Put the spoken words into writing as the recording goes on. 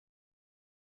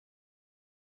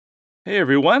Hey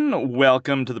everyone,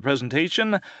 welcome to the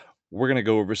presentation. We're going to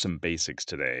go over some basics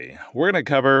today. We're going to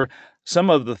cover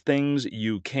some of the things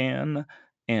you can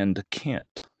and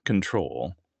can't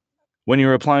control when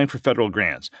you're applying for federal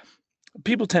grants.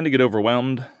 People tend to get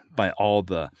overwhelmed by all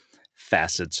the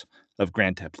facets of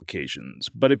grant applications,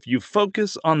 but if you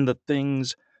focus on the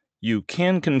things you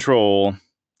can control,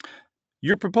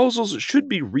 your proposals should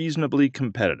be reasonably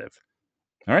competitive.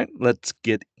 All right, let's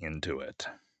get into it.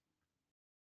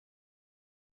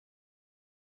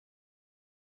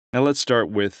 Now let's start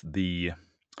with the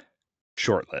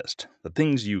short list, the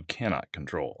things you cannot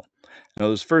control. Now,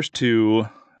 those first two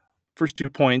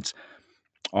points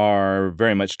are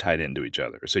very much tied into each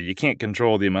other. So you can't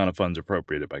control the amount of funds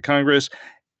appropriated by Congress,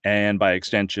 and by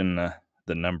extension,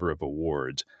 the number of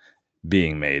awards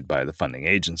being made by the funding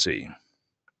agency.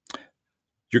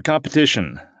 Your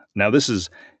competition. Now, this is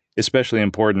especially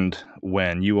important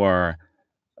when you are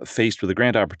faced with a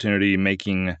grant opportunity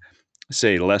making,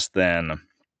 say, less than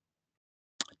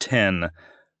 10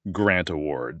 grant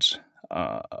awards.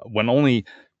 When only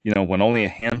when only a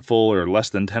handful or less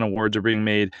than 10 awards are being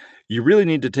made, you really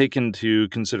need to take into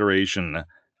consideration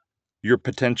your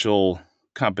potential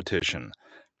competition.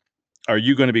 Are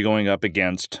you going to be going up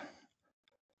against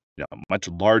much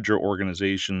larger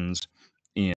organizations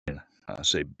in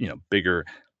say bigger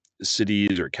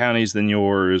cities or counties than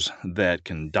yours that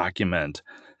can document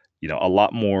a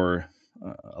lot more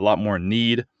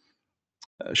need,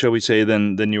 shall we say,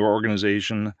 than your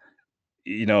organization?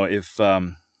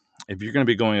 If you're going to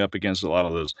be going up against a lot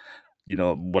of those,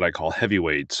 what I call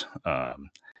heavyweights,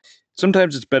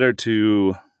 sometimes it's better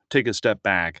to take a step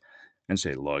back and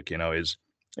say, look, is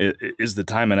the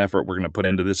time and effort we're going to put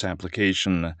into this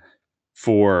application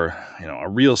for a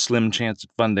real slim chance at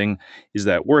funding, is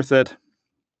that worth it?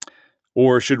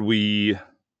 Or should we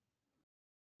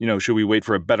wait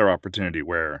for a better opportunity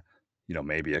where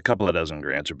maybe a couple of dozen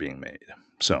grants are being made?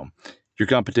 So your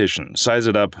competition, size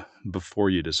it up before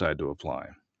you decide to apply.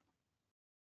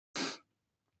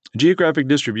 Geographic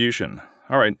distribution.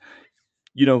 All right.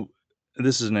 You know,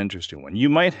 this is an interesting one. You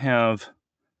might have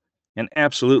an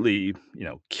absolutely,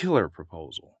 killer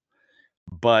proposal,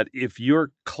 but if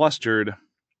you're clustered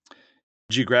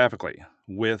geographically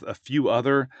with a few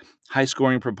other high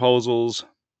scoring proposals,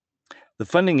 the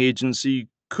funding agency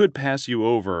could pass you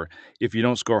over if you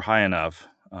don't score high enough,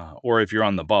 or if you're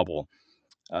on the bubble.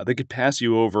 They could pass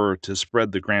you over to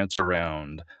spread the grants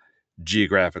around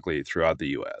geographically throughout the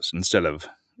US instead of,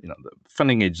 the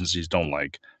funding agencies don't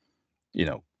like,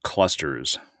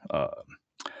 clusters uh,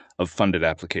 of funded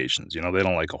applications. They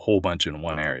don't like a whole bunch in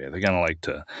one area.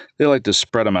 They like to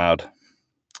spread them out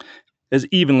as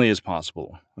evenly as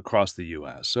possible across the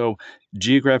US. So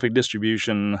geographic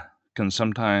distribution can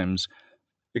sometimes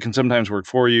it can sometimes work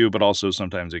for you, but also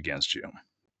sometimes against you.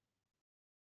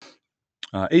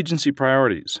 Agency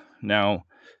priorities. Now,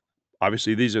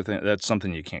 obviously, that's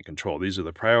something you can't control. These are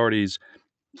the priorities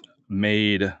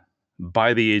made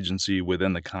by the agency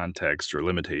within the context or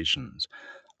limitations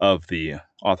of the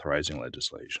authorizing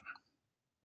legislation.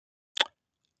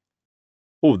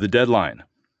 Oh, the deadline.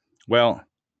 Well,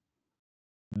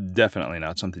 definitely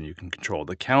not something you can control.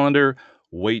 The calendar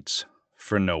waits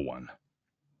for no one.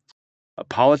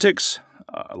 Politics,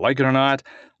 like it or not,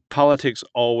 politics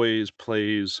always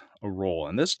plays a role.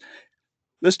 And this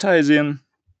ties in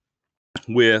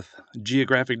with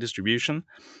geographic distribution.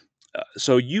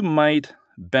 So you might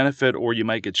benefit or you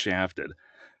might get shafted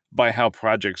by how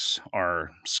projects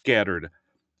are scattered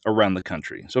around the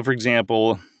country. So, for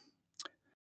example,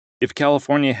 if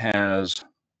California has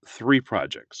three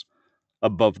projects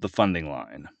above the funding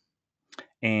line,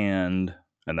 and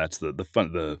that's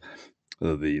the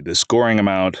scoring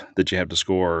amount that you have to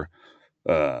score,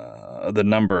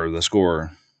 the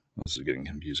score. This is getting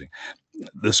confusing.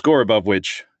 The score above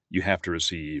which you have to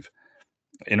receive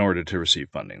in order to receive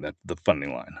funding, that the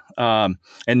funding line.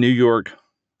 And New York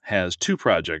has two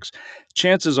projects.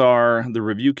 Chances are the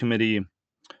review committee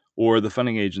or the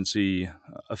funding agency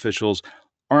officials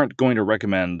aren't going to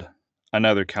recommend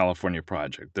another California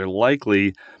project. They're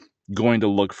likely going to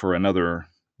look for another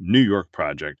New York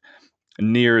project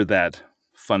near that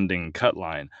funding cut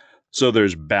line. So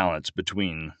there's balance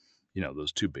between,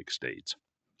 those two big states.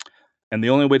 And the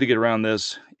only way to get around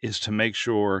this is to make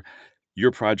sure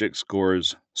your project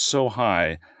scores so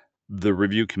high the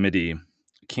review committee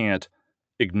can't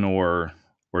ignore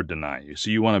or deny you. So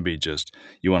you want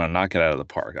to knock it out of the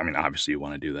park. I mean, obviously you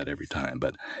want to do that every time,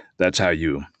 but that's how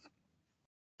you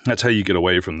that's how you get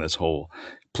away from this whole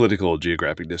political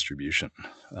geographic distribution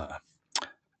uh,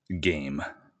 game,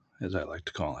 as I like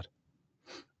to call it.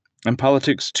 And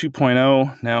politics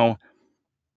 2.0. Now,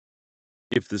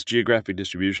 If this geographic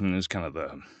distribution is kind of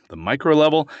the micro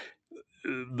level,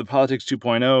 the politics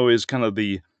 2.0 is kind of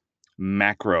the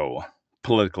macro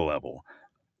political level.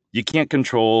 You can't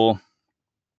control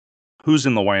who's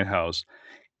in the White House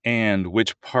and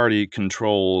which party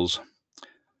controls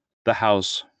the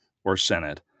House or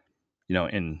Senate,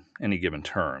 in any given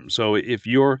term. So if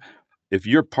your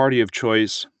party of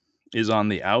choice is on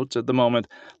the outs at the moment,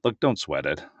 look, don't sweat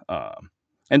it,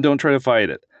 and don't try to fight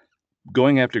it.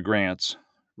 Going after grants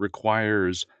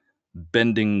requires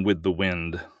bending with the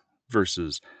wind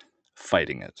versus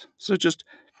fighting it. So just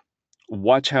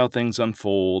watch how things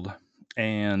unfold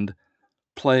and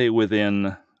play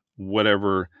within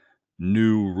whatever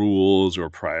new rules or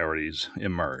priorities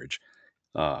emerge.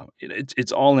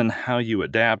 It's all in how you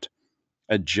adapt,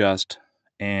 adjust,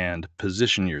 and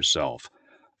position yourself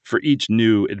for each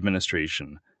new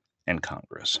administration and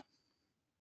Congress.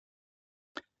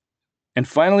 And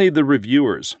finally, the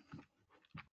reviewers.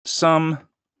 Some,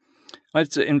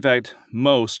 I'd say, in fact,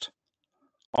 most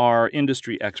are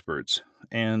industry experts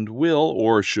and will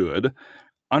or should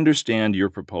understand your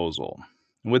proposal.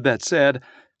 With that said,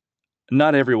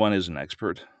 not everyone is an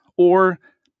expert, or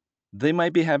they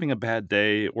might be having a bad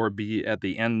day or be at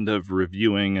the end of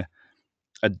reviewing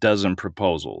a dozen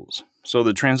proposals. So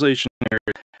the translation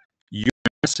there, your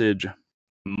message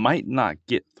might not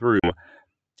get through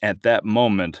at that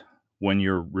moment when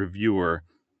your reviewer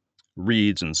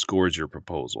reads and scores your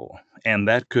proposal, and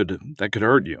that could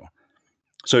hurt you.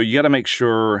 So you got to make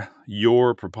sure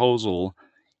your proposal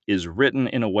is written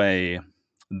in a way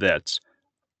that's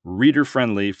reader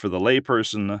friendly for the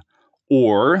layperson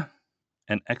or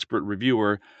an expert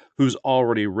reviewer who's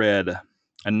already read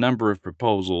a number of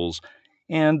proposals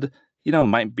and,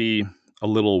 might be a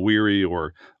little weary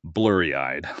or blurry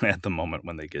eyed at the moment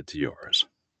when they get to yours.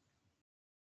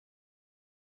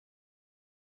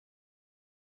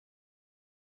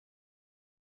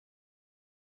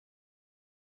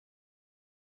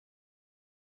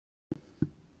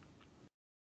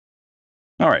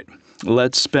 All right,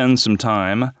 let's spend some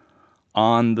time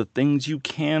on the things you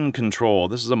can control.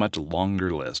 This is a much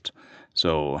longer list.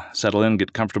 So settle in,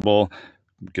 get comfortable,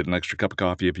 get an extra cup of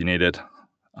coffee if you need it.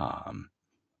 Um,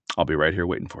 I'll be right here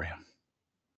waiting for you.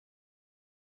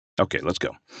 Okay, let's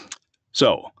go.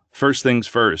 So, first things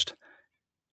first,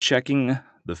 checking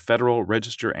the Federal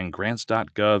Register and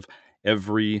grants.gov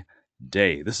every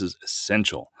day. This is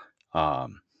essential.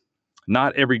 Um,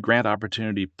 Not every grant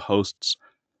opportunity posts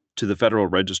to the Federal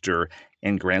Register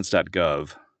and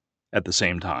grants.gov at the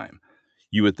same time.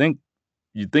 You'd think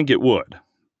it would,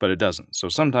 but it doesn't. So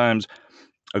sometimes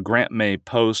a grant may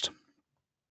post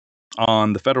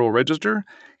on the Federal Register,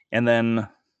 and then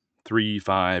 3,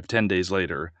 5, 10 days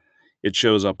later, it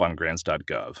shows up on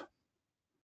grants.gov.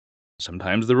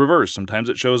 Sometimes the reverse. Sometimes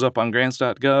it shows up on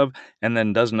grants.gov and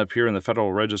then doesn't appear in the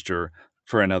Federal Register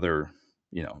for another,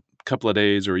 couple of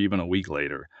days or even a week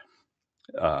later.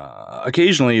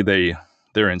 Occasionally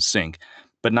they're in sync,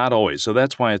 but not always. So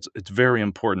that's why it's very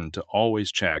important to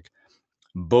always check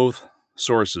both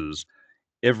sources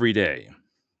every day,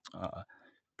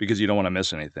 because you don't want to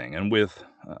miss anything. And with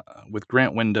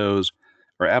grant windows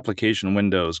or application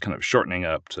windows kind of shortening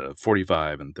up to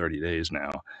 45 and 30 days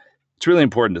now, it's really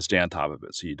important to stay on top of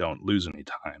it so you don't lose any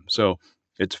time. So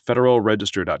it's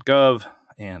federalregister.gov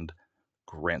and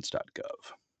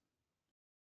grants.gov.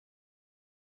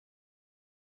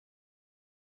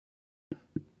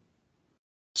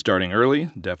 Starting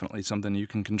early, definitely something you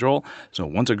can control. So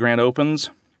once a grant opens,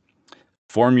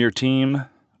 form your team,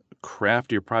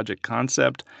 craft your project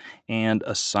concept, and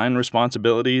assign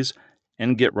responsibilities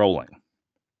and get rolling.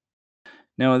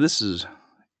 Now, this is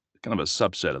kind of a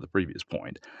subset of the previous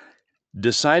point.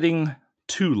 Deciding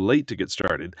too late to get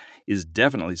started is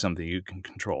definitely something you can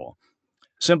control.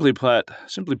 Simply put,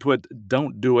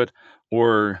 don't do it,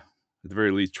 or at the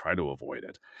very least, try to avoid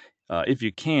it. If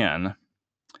you can,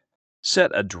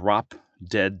 set a drop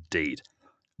dead date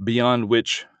beyond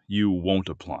which you won't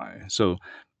apply. So,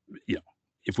 you know,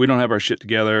 if we don't have our shit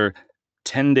together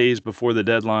 10 days before the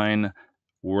deadline,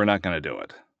 we're not going to do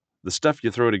it. The stuff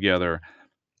you throw together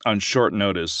on short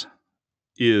notice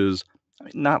is,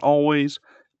 not always,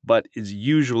 but is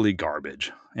usually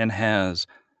garbage and has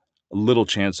little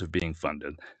chance of being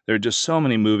funded. There are just so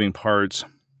many moving parts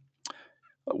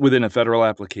within a federal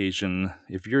application.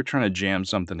 If you're trying to jam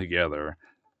something together,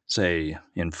 say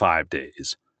in 5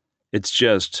 days, it's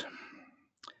just,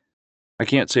 I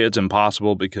can't say it's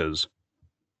impossible because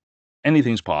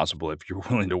anything's possible if you're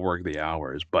willing to work the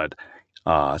hours, but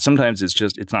sometimes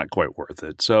it's not quite worth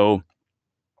it. So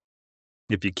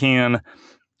if you can,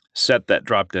 set that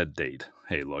drop dead date.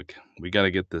 Hey, look, we got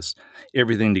to get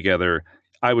everything together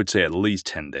I would say at least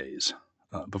 10 days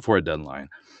before a deadline.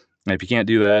 And if you can't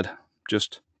do that,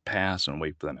 just pass and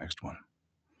wait for the next one.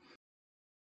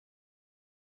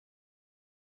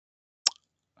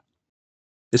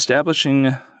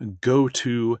 Establishing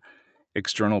go-to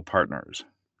external partners.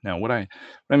 Now, what I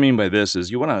mean by this is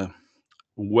you want to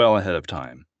well ahead of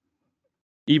time,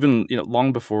 even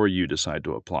long before you decide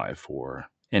to apply for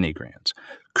any grants,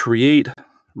 create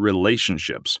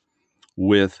relationships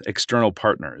with external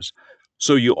partners.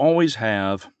 So you always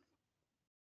have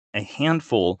a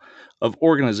handful of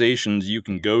organizations you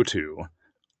can go to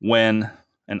when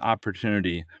an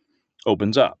opportunity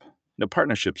opens up. Now,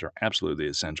 partnerships are absolutely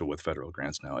essential with federal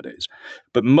grants nowadays.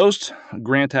 But most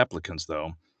grant applicants,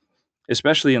 though,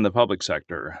 especially in the public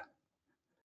sector,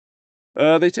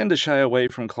 they tend to shy away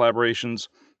from collaborations.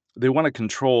 They want to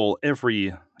control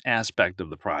every aspect of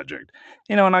the project.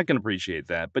 And I can appreciate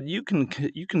that, but you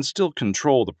can still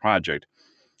control the project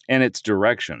and its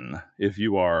direction if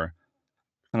you are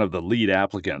kind of the lead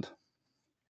applicant.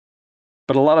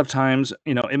 But a lot of times,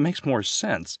 it makes more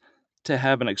sense to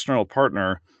have an external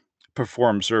partner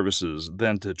perform services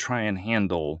than to try and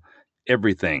handle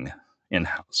everything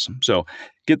in-house. So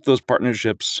get those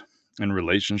partnerships and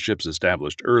relationships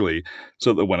established early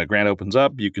so that when a grant opens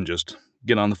up, you can just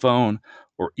get on the phone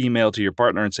or email to your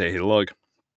partner and say, hey, look,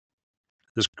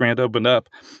 this grant opened up,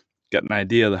 got an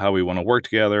idea of how we want to work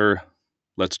together.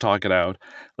 Let's talk it out.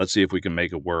 Let's see if we can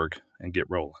make it work and get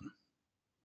rolling.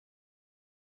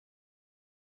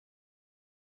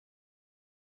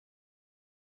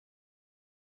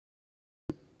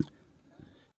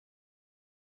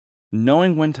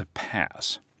 Knowing when to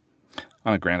pass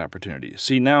on a grant opportunity.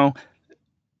 See, now,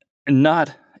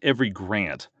 not every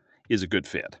grant is a good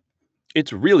fit.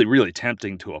 It's really, really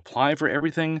tempting to apply for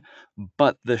everything,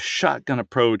 but the shotgun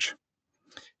approach,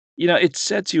 it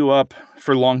sets you up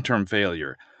for long-term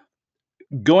failure.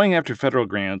 Going after federal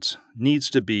grants needs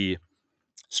to be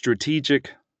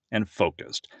strategic and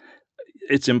focused.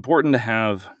 It's important to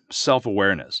have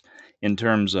self-awareness in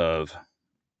terms of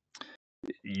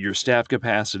your staff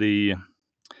capacity,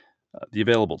 the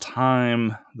available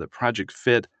time, the project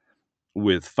fit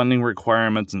with funding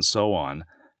requirements, and so on,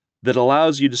 that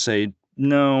allows you to say,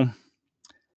 no,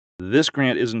 this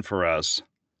grant isn't for us.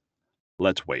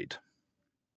 Let's wait.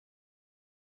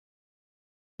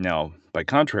 Now, by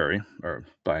contrast,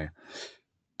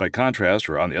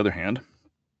 or on the other hand,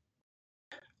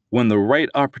 when the right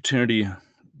opportunity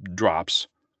drops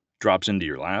into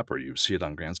your lap or you see it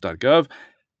on grants.gov,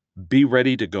 be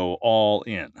ready to go all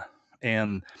in.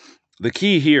 And the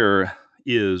key here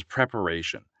is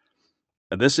preparation.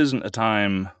 This isn't a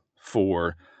time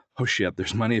for, oh shit,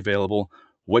 there's money available.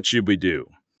 What should we do?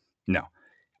 No.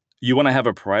 You want to have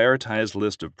a prioritized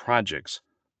list of projects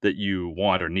that you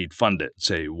want or need funded,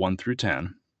 say 1 through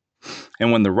 10.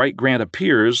 And when the right grant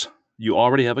appears, you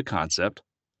already have a concept,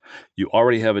 you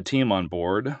already have a team on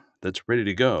board that's ready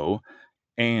to go,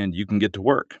 and you can get to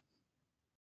work.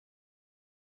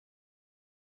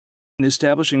 And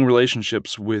establishing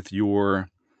relationships with your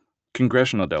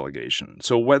congressional delegation.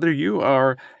 So whether you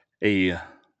are a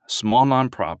small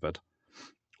nonprofit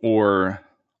or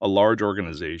a large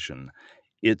organization,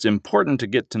 it's important to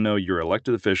get to know your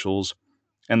elected officials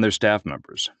and their staff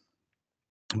members,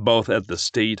 both at the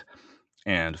state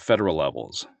and federal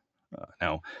levels.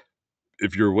 Now,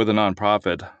 if you're with a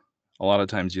nonprofit, a lot of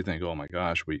times you think, oh my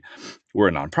gosh, we're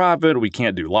a nonprofit, we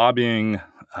can't do lobbying.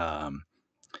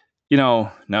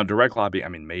 Now direct lobbying, I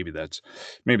mean, maybe that's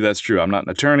true. I'm not an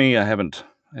attorney. I haven't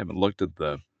looked at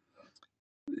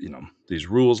these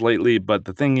rules lately, but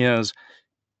the thing is,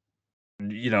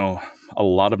 a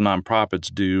lot of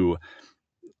nonprofits do,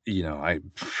 I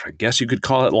guess you could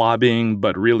call it lobbying,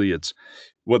 but really it's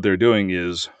what they're doing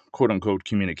is quote unquote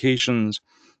communications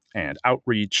and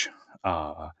outreach.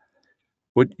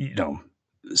 What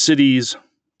cities,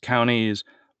 counties,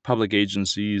 public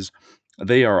agencies,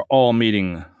 they are all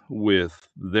meeting with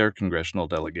their congressional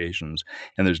delegations,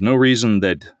 and there's no reason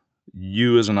that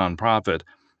you as a nonprofit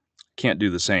can't do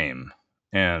the same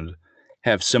and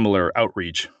have similar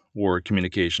outreach or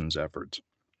communications efforts.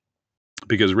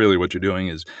 Because really what you're doing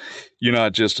is you're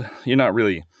not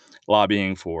really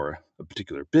lobbying for a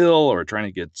particular bill or trying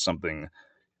to get something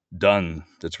done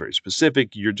that's very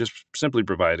specific. You're just simply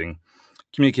providing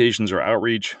communications or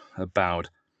outreach about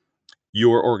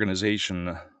your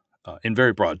organization in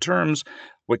very broad terms,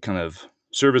 what kind of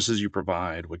services you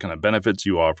provide, what kind of benefits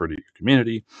you offer to your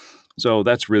community. So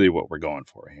that's really what we're going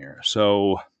for here.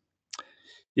 So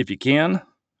if you can,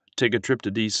 take a trip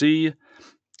to DC.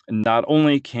 Not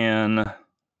only can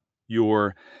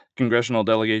your congressional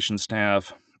delegation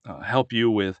staff help you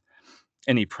with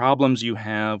any problems you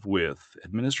have with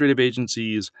administrative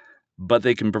agencies, but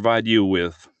they can provide you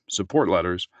with support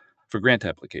letters for grant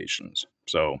applications.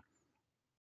 So,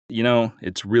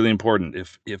 it's really important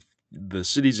if the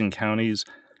cities and counties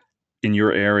in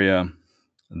your area,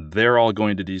 they're all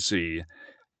going to DC,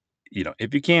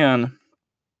 if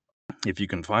if you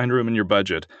can find room in your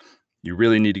budget, you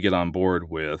really need to get on board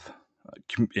with,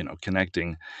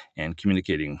 connecting and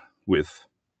communicating with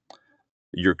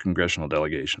your congressional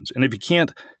delegations. And if you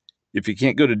can't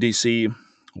go to DC,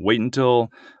 wait until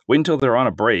they're on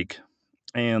a break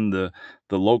and the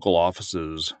local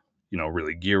offices,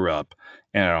 really gear up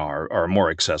and are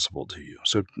more accessible to you.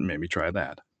 So maybe try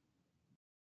that.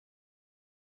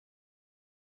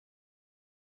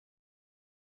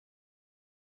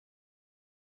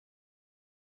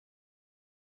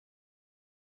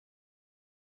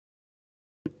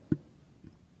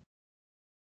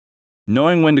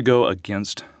 Knowing when to go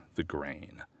against the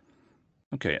grain.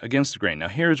 Okay, against the grain. Now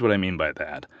here's what I mean by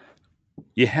that.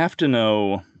 You have to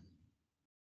know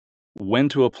when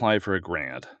to apply for a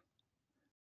grant,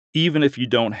 even if you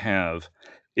don't have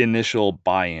initial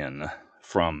buy-in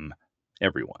from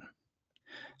everyone.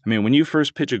 I mean, when you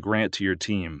first pitch a grant to your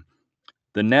team,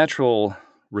 the natural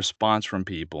response from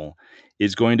people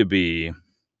is going to be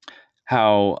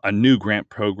how a new grant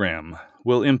program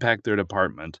will impact their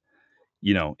department,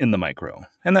 in the micro.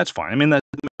 And that's fine. I mean, that's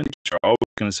are always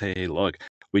going to say, hey, look,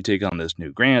 we take on this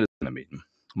new grant. It's going to mean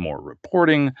more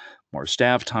reporting, more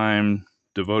staff time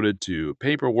devoted to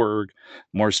paperwork,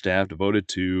 more staff devoted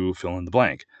to fill in the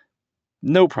blank.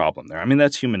 No problem there. I mean,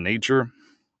 that's human nature.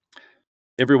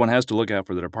 Everyone has to look out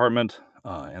for the department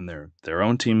and their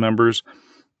own team members.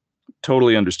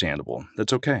 Totally understandable.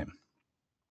 That's okay.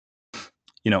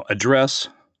 Address,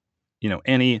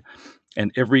 any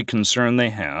and every concern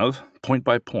they have point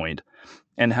by point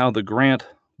and how the grant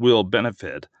will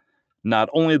benefit not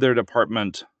only their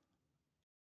department,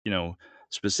 you know,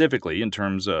 specifically in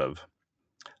terms of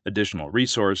additional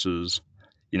resources,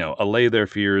 allay their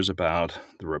fears about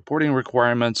the reporting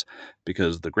requirements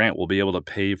because the grant will be able to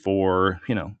pay for,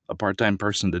 a part-time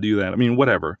person to do that. I mean,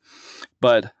 whatever.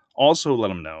 But also let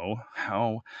them know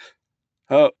how,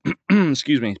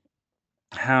 excuse me,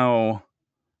 how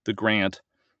the grant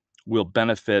will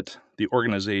benefit the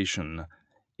organization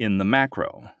in the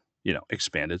macro,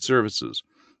 expanded services,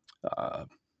 uh,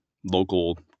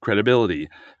 local credibility,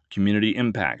 community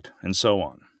impact, and so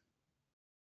on.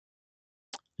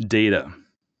 Data.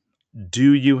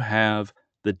 Do you have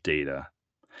the data?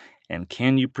 And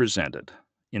can you present it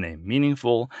in a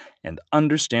meaningful and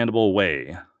understandable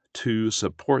way to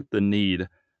support the need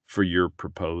for your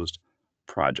proposed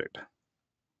project?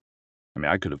 I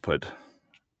mean,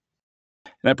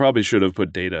 I probably should have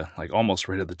put data like almost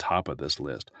right at the top of this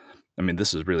list. I mean,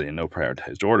 this is really in no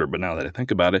prioritized order, but now that I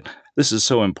think about it, this is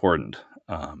so important.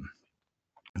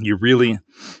 You really,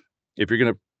 if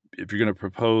you're gonna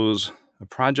propose a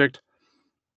project,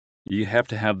 you have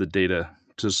to have the data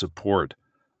to support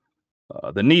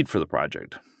the need for the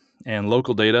project. And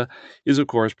local data is, of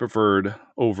course, preferred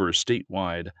over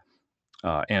statewide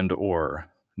and/or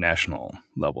national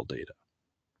level data.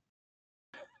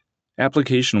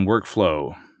 Application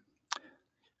workflow.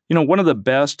 One of the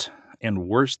best and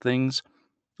worst things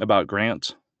about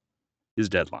grants is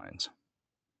deadlines.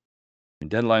 And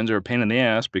deadlines are a pain in the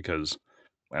ass because,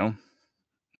 well,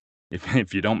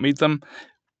 if you don't meet them,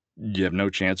 you have no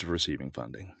chance of receiving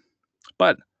funding.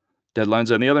 But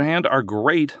deadlines, on the other hand, are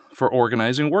great for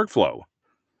organizing workflow.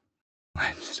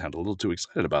 I sound a little too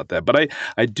excited about that, but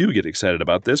I do get excited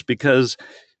about this because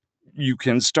you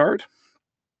can start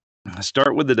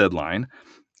with the deadline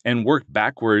and work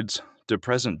backwards to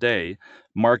present day,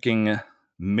 marking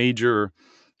major,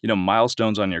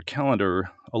 milestones on your calendar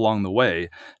along the way.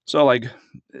 So like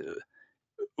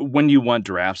when you want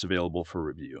drafts available for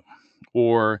review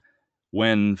or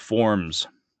when forms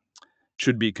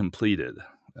should be completed,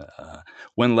 uh,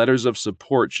 when letters of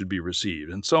support should be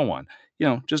received, and so on.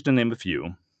 Just to name a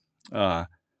few. Uh,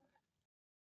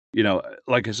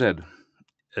 like I said,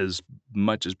 as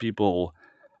much as people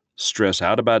stress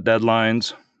out about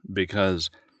deadlines because,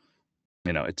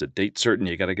 it's a date certain,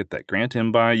 you got to get that grant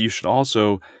in by, you should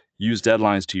also use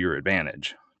deadlines to your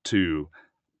advantage to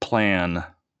plan,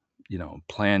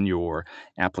 plan your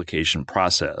application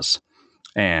process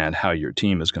and how your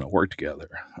team is going to work together,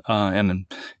 and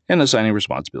assigning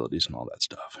responsibilities and all that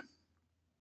stuff.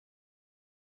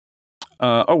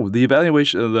 The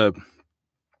evaluation the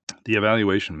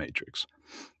evaluation matrix.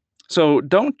 So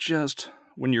don't just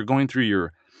when you're going through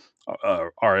your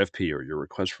RFP or your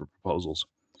request for proposals,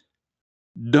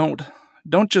 don't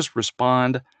don't just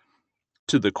respond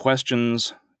to the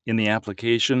questions in the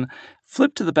application,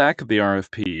 flip to the back of the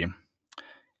RFP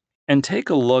and take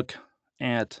a look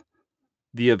at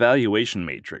the evaluation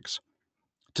matrix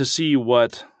to see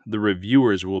what the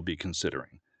reviewers will be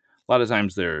considering. A lot of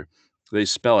times they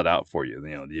spell it out for you.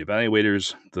 You know, the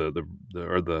evaluators,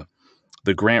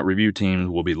 the grant review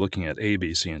team will be looking at A,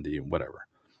 B, C, and D, whatever.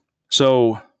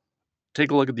 So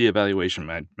take a look at the evaluation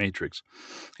matrix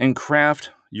and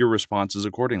craft your responses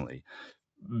accordingly.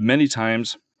 Many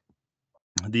times,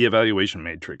 the evaluation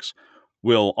matrix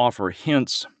will offer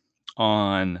hints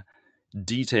on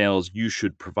details you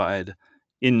should provide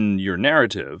in your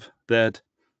narrative that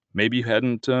maybe you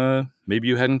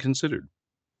hadn't considered.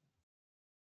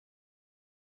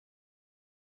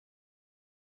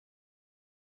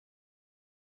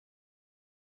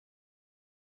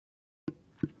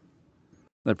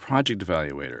 The project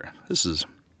evaluator. It's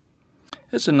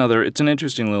an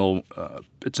interesting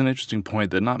it's an interesting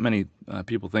point that not many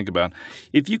people think about.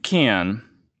 If you can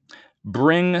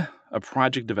bring a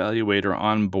project evaluator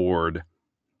on board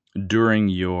during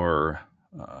your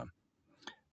uh,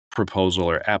 proposal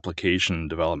or application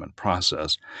development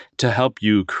process to help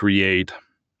you create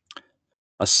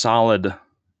a solid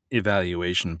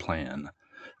evaluation plan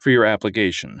for your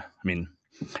application. I mean,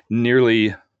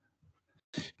 nearly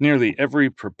nearly every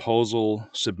proposal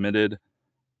submitted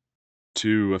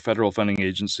to a federal funding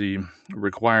agency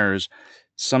requires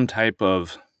some type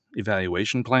of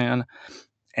evaluation plan.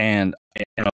 And I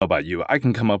don't know about you, I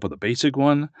can come up with a basic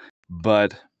one,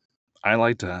 but I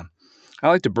like to I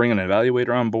like to bring an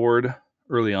evaluator on board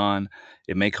early on.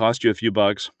 It may cost you a few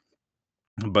bucks,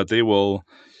 but they will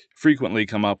frequently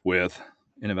come up with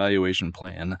an evaluation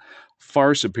plan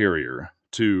far superior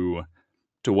to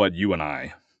what you and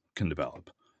I can develop.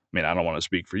 I mean, I don't want to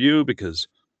speak for you because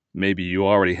maybe you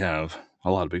already have a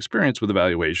lot of experience with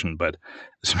evaluation, but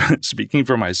speaking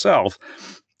for myself,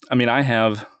 I mean, I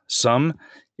have some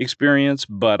experience,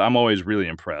 but I'm always really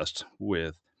impressed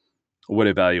with what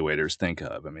evaluators think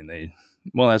of. I mean,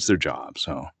 well, that's their job.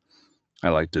 So I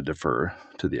like to defer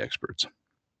to the experts.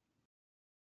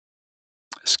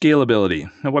 Scalability.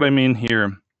 Now, what I mean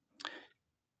here,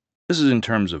 this is in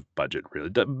terms of budget, really,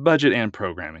 budget and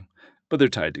programming, but they're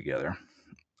tied together.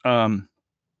 Um,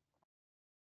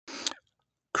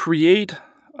 create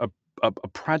a, a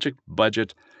project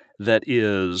budget that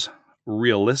is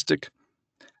realistic,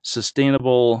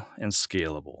 sustainable, and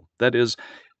scalable. That is,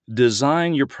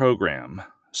 design your program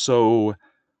so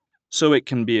it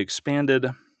can be expanded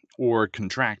or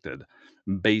contracted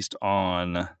based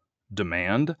on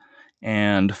demand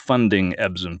and funding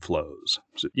ebbs and flows.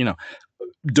 So,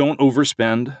 don't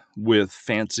overspend with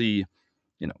fancy,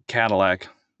 Cadillac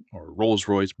or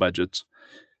Rolls-Royce budgets.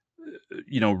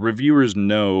 Reviewers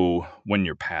know when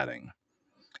you're padding.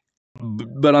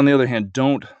 But on the other hand,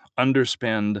 don't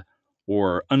underspend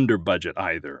or under budget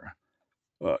either.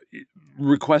 Uh,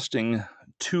 requesting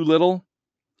too little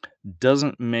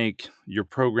doesn't make your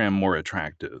program more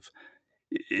attractive.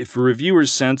 If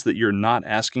reviewers sense that you're not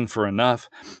asking for enough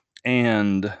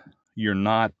and you're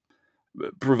not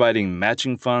providing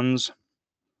matching funds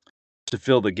to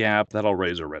fill the gap, that'll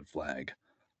raise a red flag.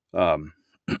 Um,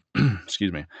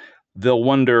 excuse me. They'll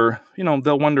wonder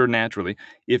naturally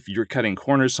if you're cutting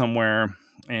corners somewhere.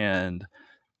 And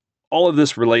all of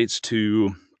this relates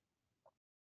to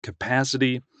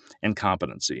capacity and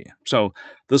competency. So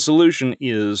the solution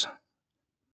is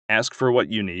ask for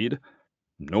what you need,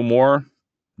 no more,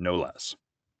 no less.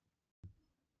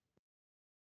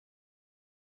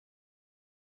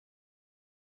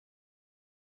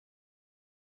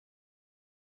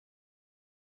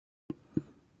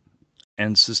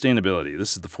 And sustainability,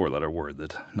 this is the four-letter word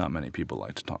that not many people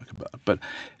like to talk about. But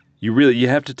you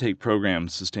have to take program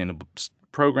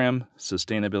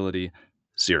sustainability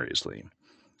seriously.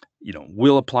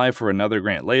 We'll apply for another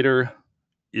grant later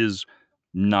is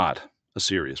not a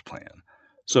serious plan.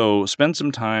 So spend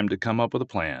some time to come up with a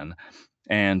plan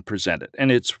and present it.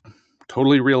 And it's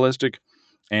totally realistic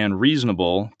and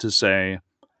reasonable to say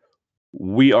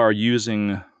we are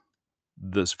using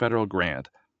this federal grant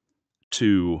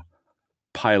to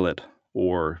pilot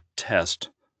or test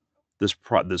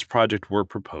this project we're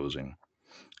proposing.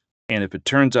 And if it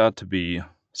turns out to be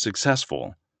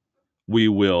successful, we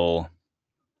will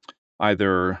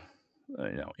either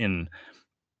in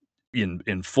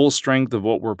full strength of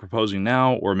what we're proposing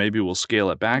now, or maybe we'll scale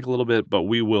it back a little bit, but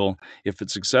if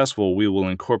it's successful, we will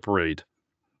incorporate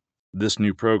this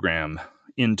new program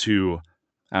into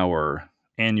our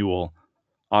annual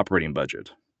operating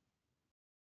budget.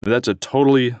 That's a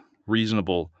totally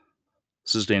reasonable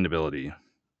sustainability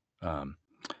um,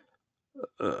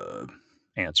 uh,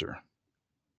 answer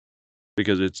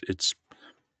because it's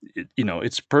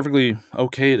It's perfectly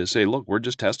okay to say, look, we're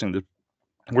just testing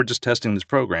this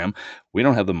program. We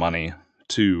don't have the money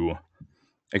to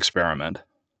experiment.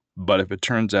 But if it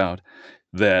turns out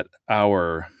that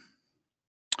our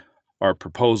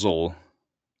proposal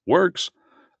works,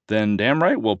 then damn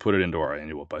right we'll put it into our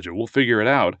annual budget. We'll figure it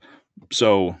out.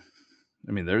 So,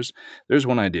 I mean, there's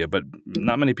one idea, but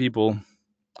not many people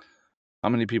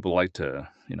like to,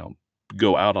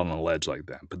 go out on a ledge like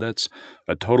that. But that's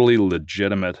a totally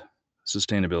legitimate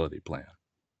sustainability plan.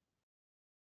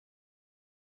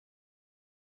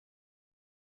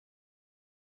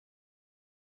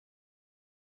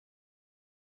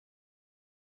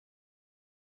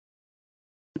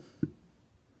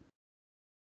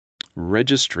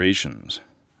 Registrations.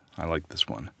 I like this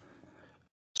one.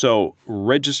 So,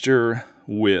 register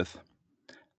with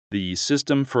the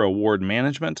System for Award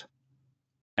Management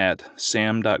at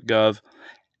sam.gov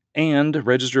and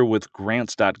register with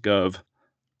grants.gov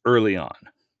early on.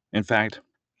 In fact,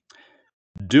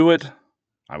 do it,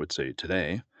 I would say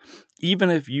today,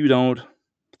 even if you don't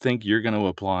think you're going to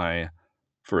apply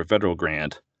for a federal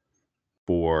grant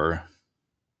for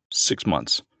 6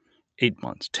 months, 8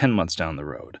 months, 10 months down the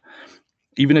road.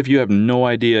 Even if you have no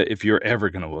idea if you're ever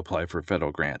going to apply for a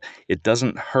federal grant, it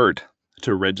doesn't hurt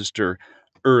to register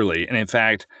early. And in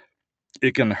fact,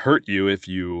 it can hurt you if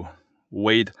you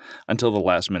wait until the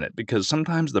last minute because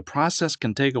sometimes the process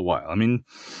can take a while. I mean,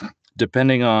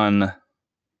 depending on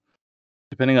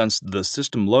the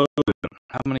system load,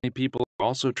 how many people are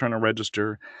also trying to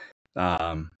register,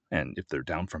 and if they're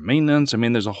down for maintenance. I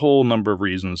mean, there's a whole number of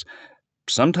reasons.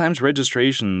 Sometimes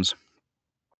registrations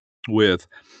with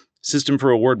System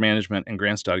for Award Management and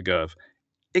grants.gov,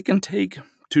 it can take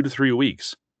 2 to 3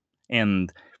 weeks.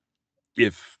 And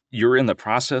if you're in the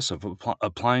process of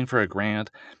applying for a grant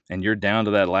and you're down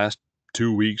to that last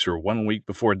 2 weeks or 1 week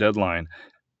before deadline,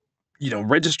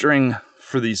 registering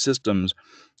for these systems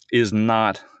is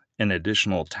not an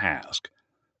additional task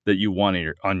that you want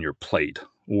on your plate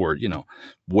or,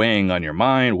 weighing on your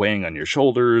mind, weighing on your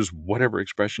shoulders, whatever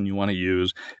expression you want to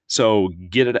use. So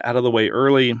get it out of the way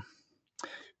early.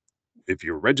 If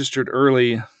you're registered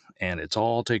early and it's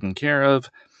all taken care of,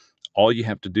 all you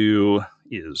have to do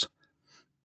is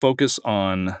focus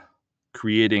on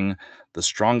creating the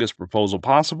strongest proposal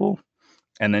possible,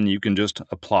 and then you can just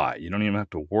apply. You don't even have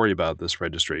to worry about this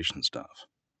registration stuff.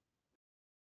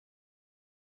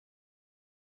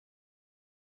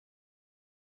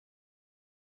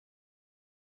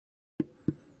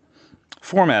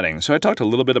 Formatting. So I talked a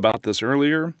little bit about this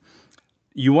earlier.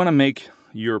 You want to make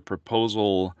your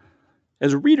proposal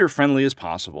as reader friendly as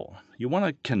possible. You want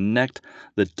to connect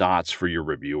the dots for your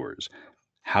reviewers.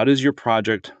 How does your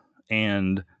project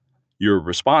and your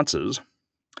responses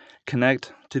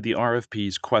connect to the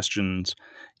RFP's questions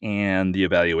and the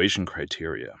evaluation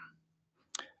criteria?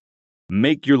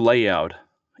 Make your layout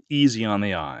easy on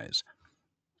the eyes.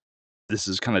 This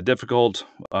is kind of difficult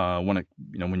when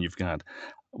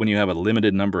when you have a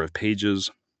limited number of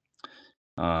pages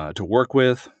to work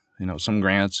with. Some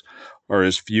grants are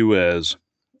as few as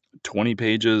 20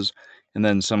 pages, and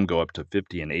then some go up to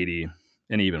 50 and 80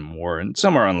 and even more, and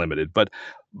some are unlimited, but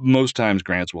most times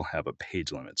grants will have a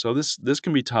page limit. So this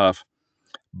can be tough,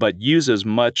 but use as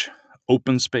much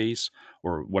open space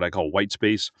or what I call white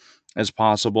space as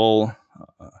possible.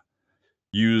 Uh,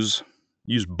 use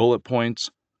use bullet points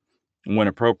when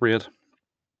appropriate,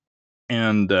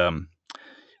 and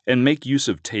make use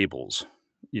of tables.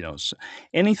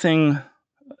 Anything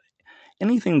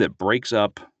anything that breaks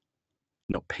up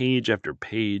page after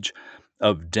page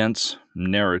of dense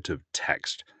narrative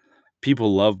text.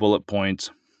 People love bullet points.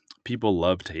 People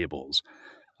love tables.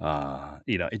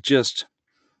 It just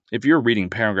if you're reading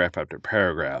paragraph after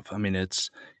paragraph, I mean, it's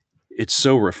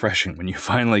so refreshing when you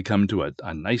finally come to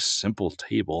a nice simple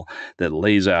table that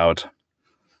lays out,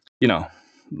 you know,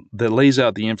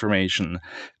 the information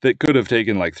that could have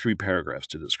taken like 3 paragraphs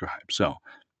to describe. So,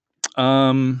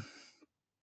 um,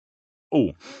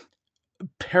 oh,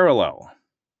 parallel,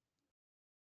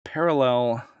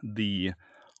 parallel the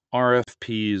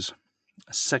RFP's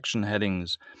section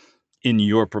headings in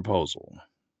your proposal.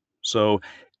 So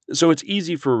it's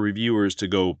easy for reviewers to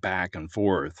go back and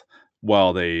forth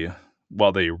while they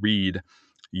read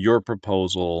your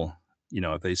proposal.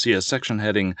 If they see a section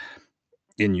heading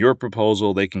in your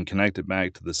proposal, they can connect it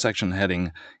back to the section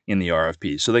heading in the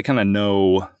RFP. So they kind of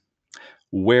know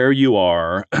where you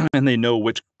are and they know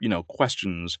which,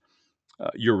 questions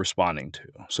you're responding to.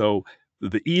 So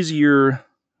the easier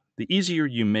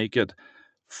you make it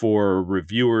for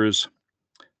reviewers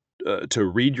to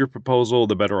read your proposal,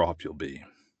 the better off you'll be.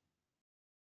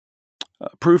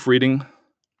 Proofreading.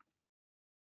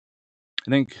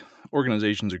 I think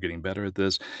organizations are getting better at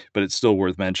this, but it's still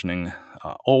worth mentioning.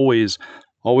 Always,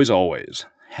 always, always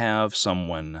have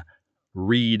someone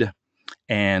read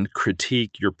and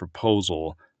critique your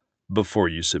proposal before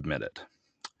you submit it.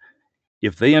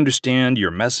 If they understand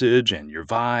your message and your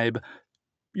vibe,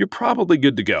 you're probably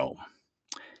good to go.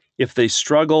 If they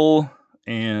struggle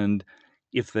and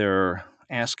if they're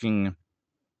asking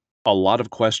a lot of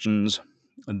questions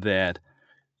that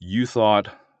you thought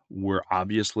were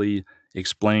obviously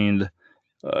explained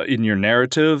in your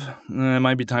narrative, it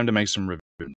might be time to make some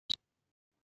revisions.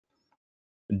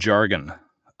 Jargon.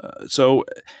 So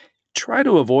try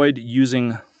to avoid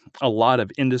using a lot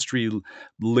of industry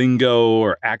lingo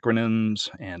or acronyms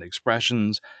and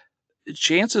expressions.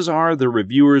 Chances are the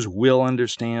reviewers will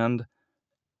understand,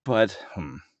 but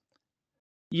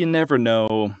you never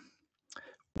know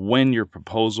when your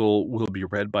proposal will be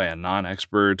read by a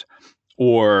non-expert,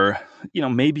 or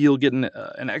maybe you'll get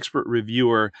an expert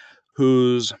reviewer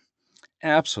who's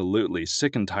absolutely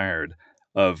sick and tired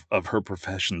of her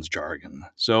profession's jargon.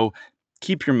 So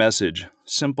keep your message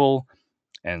simple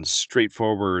and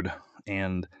straightforward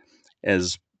and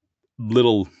as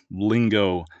little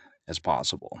lingo as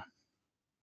possible.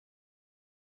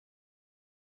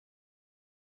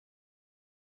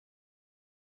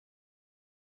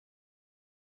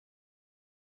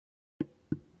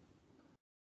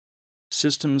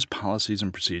 Systems, policies,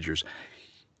 and procedures.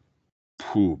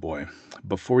 Oh boy.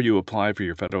 Before you apply for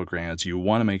your federal grants, you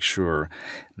want to make sure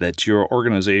that your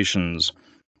organization's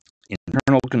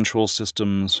internal control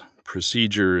systems,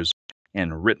 procedures,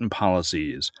 and written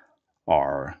policies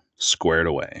are squared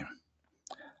away.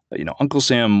 Uncle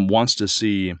Sam wants to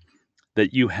see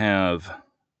that you have,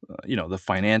 the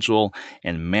financial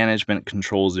and management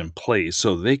controls in place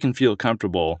so they can feel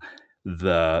comfortable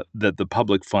that the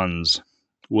public funds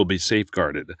will be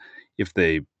safeguarded if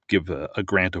they give a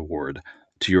grant award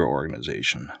to your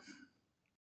organization.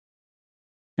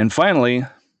 And finally,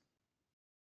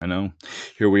 I know,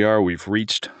 here we are, we've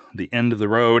reached the end of the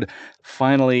road.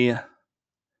 Finally,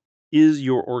 is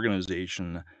your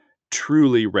organization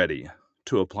truly ready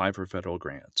to apply for federal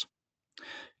grants?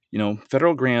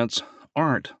 Federal grants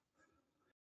aren't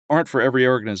aren't for every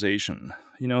organization.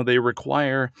 They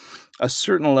require a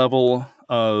certain level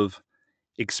of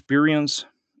experience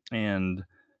and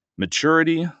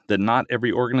maturity that not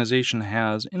every organization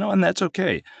has, and that's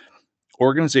okay.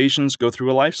 Organizations go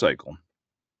through a life cycle.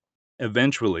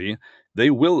 Eventually, they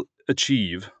will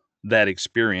achieve that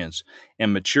experience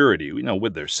and maturity,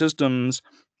 with their systems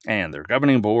and their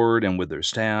governing board and with their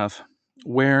staff,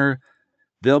 where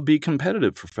they'll be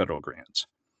competitive for federal grants.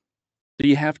 So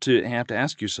you have to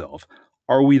ask yourself,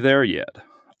 are we there yet?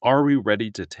 Are we ready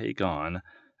to take on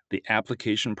the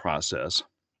application process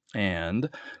and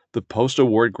the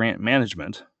post-award grant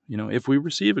management, if we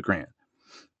receive a grant?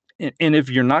 And if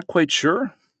you're not quite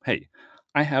sure, hey,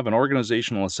 I have an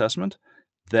organizational assessment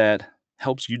that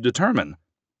helps you determine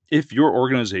if your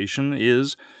organization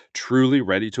is truly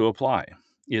ready to apply.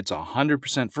 It's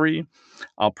 100% free.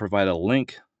 I'll provide a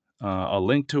link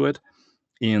to it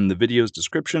in the video's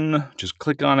description. Just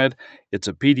click on it. It's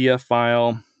a PDF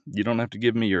file. You don't have to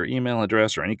give me your email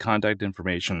address or any contact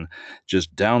information.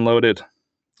 Just download it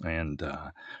and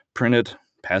print it,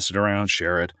 pass it around,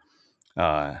 share it.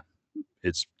 Uh,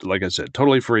 it's, like I said,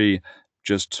 totally free.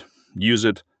 Just use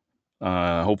it.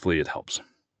 Hopefully it helps.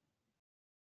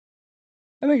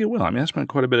 I think it will. I mean, I spent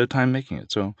quite a bit of time making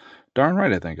it, so darn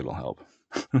right I think it'll help.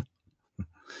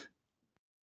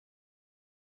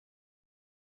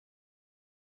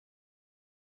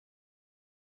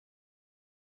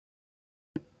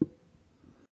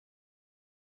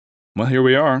 Well, here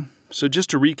we are. So just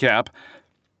to recap,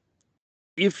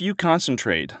 if you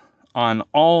concentrate on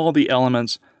all the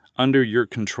elements under your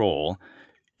control,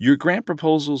 your grant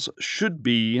proposals should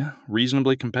be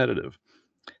reasonably competitive.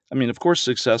 I mean, of course,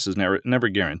 success is never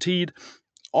guaranteed.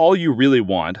 All you really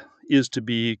want is to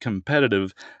be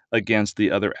competitive against the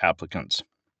other applicants.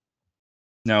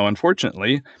 Now,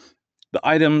 unfortunately, the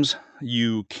items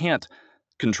you can't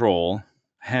control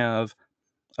have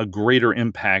a greater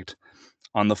impact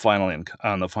on the final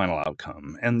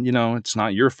outcome. And it's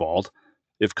not your fault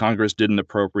if Congress didn't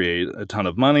appropriate a ton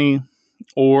of money,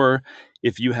 or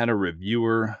if you had a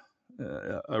reviewer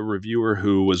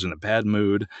who was in a bad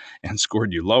mood and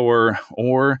scored you lower,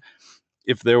 or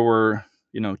if there were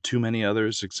too many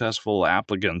other successful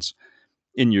applicants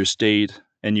in your state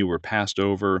and you were passed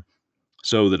over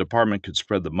so the department could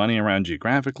spread the money around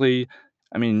geographically.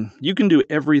 I mean, you can do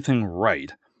everything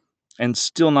right and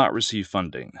still not receive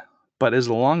funding. But as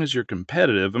long as you're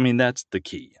competitive, I mean, that's the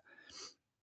key.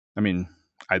 I mean,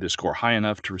 either score high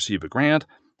enough to receive a grant,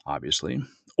 obviously,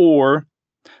 or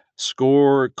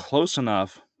score close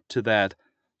enough to that,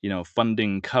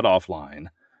 funding cutoff line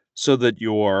so that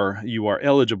you are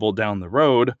eligible down the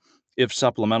road if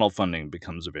supplemental funding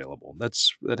becomes available.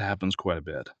 That happens quite a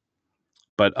bit.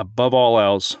 But above all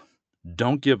else,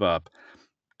 don't give up.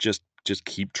 Just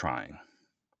keep trying.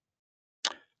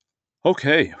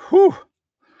 Okay, whew,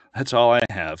 that's all I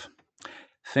have.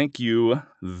 Thank you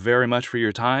very much for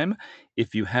your time.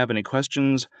 If you have any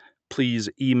questions, please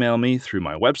email me through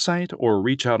my website or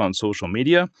reach out on social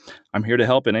media. I'm here to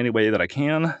help in any way that I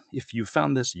can. If you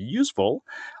found this useful,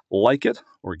 like it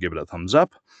or give it a thumbs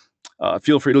up.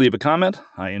 Feel free to leave a comment.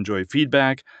 I enjoy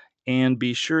feedback. And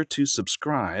be sure to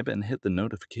subscribe and hit the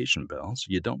notification bell so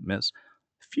you don't miss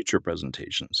future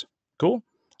presentations. Cool?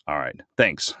 All right.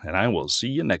 Thanks, and I will see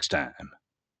you next time.